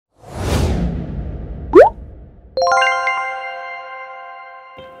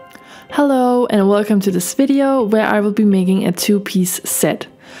Hello and welcome to this video where I will be making a two-piece set.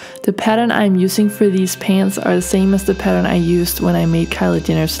 The pattern I'm using for these pants are the same as the pattern I used when I made Kylie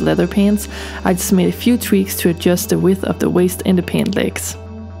Jenner's leather pants. I just made a few tweaks to adjust the width of the waist and the pant legs.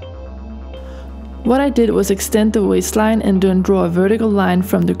 What I did was extend the waistline and then draw a vertical line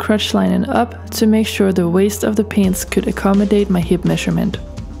from the crotch line and up to make sure the waist of the pants could accommodate my hip measurement.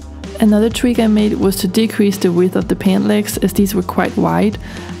 Another tweak I made was to decrease the width of the pant legs as these were quite wide.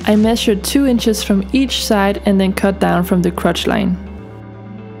 I measured 2 inches from each side and then cut down from the crotch line.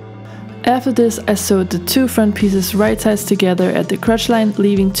 After this, I sewed the two front pieces right sides together at the crotch line,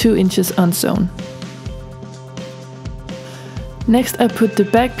 leaving 2 inches unsewn. Next, I put the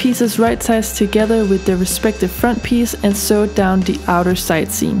back pieces right sides together with their respective front piece and sewed down the outer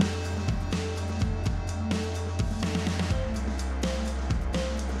side seam.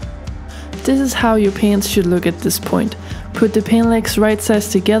 This is how your pants should look at this point. Put the pant legs right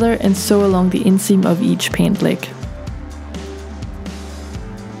sides together and sew along the inseam of each pant leg.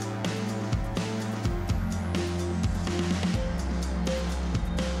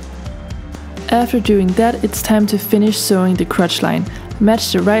 After doing that, it's time to finish sewing the crotch line.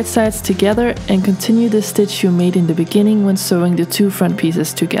 Match the right sides together and continue the stitch you made in the beginning when sewing the two front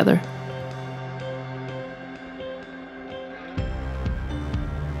pieces together.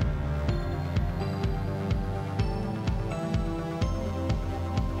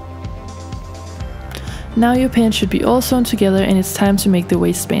 Now your pants should be all sewn together and it's time to make the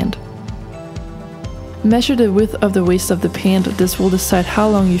waistband. Measure the width of the waist of the pant. This will decide how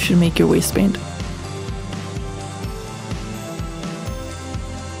long you should make your waistband.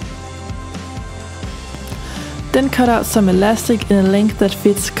 Then cut out some elastic in a length that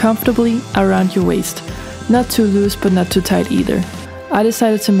fits comfortably around your waist. Not too loose but not too tight either. I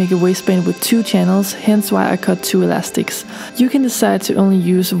decided to make a waistband with 2 channels, hence why I cut 2 elastics. You can decide to only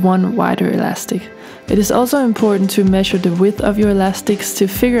use one wider elastic. It is also important to measure the width of your elastics to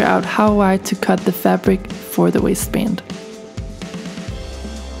figure out how wide to cut the fabric for the waistband.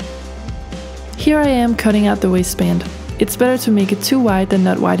 Here I am cutting out the waistband. It's better to make it too wide than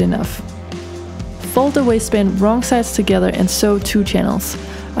not wide enough. Fold the waistband wrong sides together and sew 2 channels.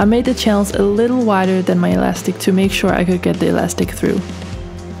 I made the channels a little wider than my elastic to make sure I could get the elastic through.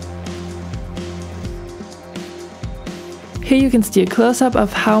 Here you can see a close-up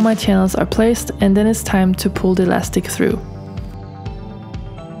of how my channels are placed, and then it's time to pull the elastic through.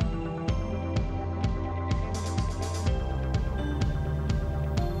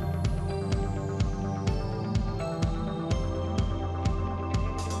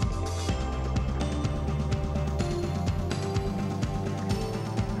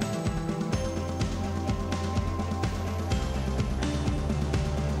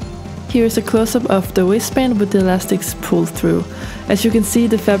 Here is a close-up of the waistband with the elastics pulled through. As you can see,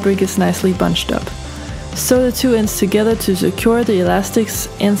 the fabric is nicely bunched up. Sew the 2 ends together to secure the elastics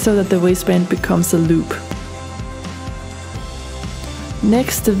and so that the waistband becomes a loop.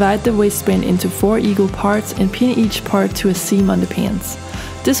 Next, divide the waistband into 4 equal parts and pin each part to a seam on the pants.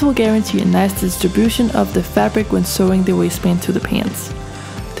 This will guarantee a nice distribution of the fabric when sewing the waistband to the pants.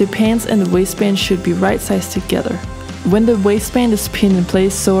 The pants and the waistband should be right sized together. When the waistband is pinned in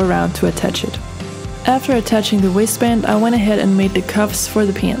place, sew around to attach it. After attaching the waistband, I went ahead and made the cuffs for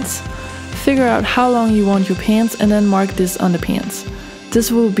the pants. Figure out how long you want your pants and then mark this on the pants. This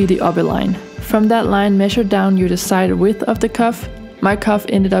will be the upper line. From that line, measure down your desired width of the cuff. My cuff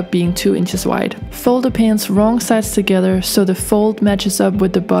ended up being 2 inches wide. Fold the pants wrong sides together so the fold matches up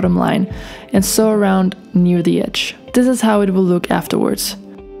with the bottom line and sew around near the edge. This is how it will look afterwards.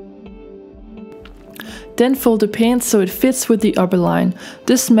 Then fold the pants so it fits with the upper line.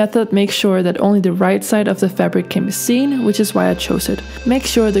 This method makes sure that only the right side of the fabric can be seen, which is why I chose it. Make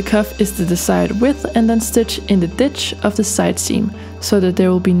sure the cuff is the desired width and then stitch in the ditch of the side seam, so that there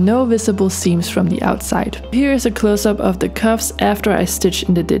will be no visible seams from the outside. Here is a close-up of the cuffs after I stitch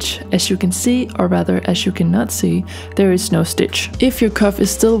in the ditch. As you can see, or rather as you cannot see, there is no stitch. If your cuff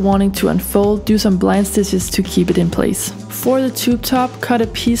is still wanting to unfold, do some blind stitches to keep it in place. For the tube top, cut a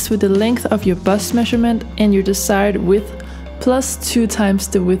piece with the length of your bust measurement and your desired width plus 2 times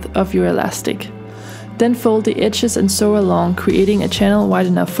the width of your elastic. Then fold the edges and sew along, creating a channel wide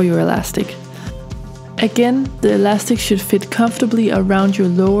enough for your elastic. Again, the elastic should fit comfortably around your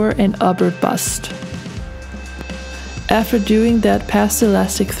lower and upper bust. After doing that, pass the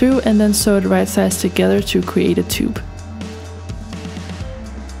elastic through and then sew it right sides together to create a tube.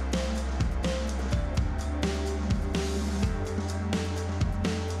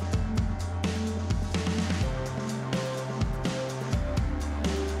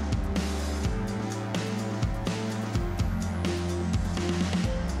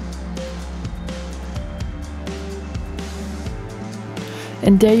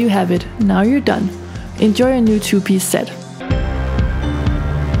 And there you have it, now you're done. Enjoy your new 2-piece set.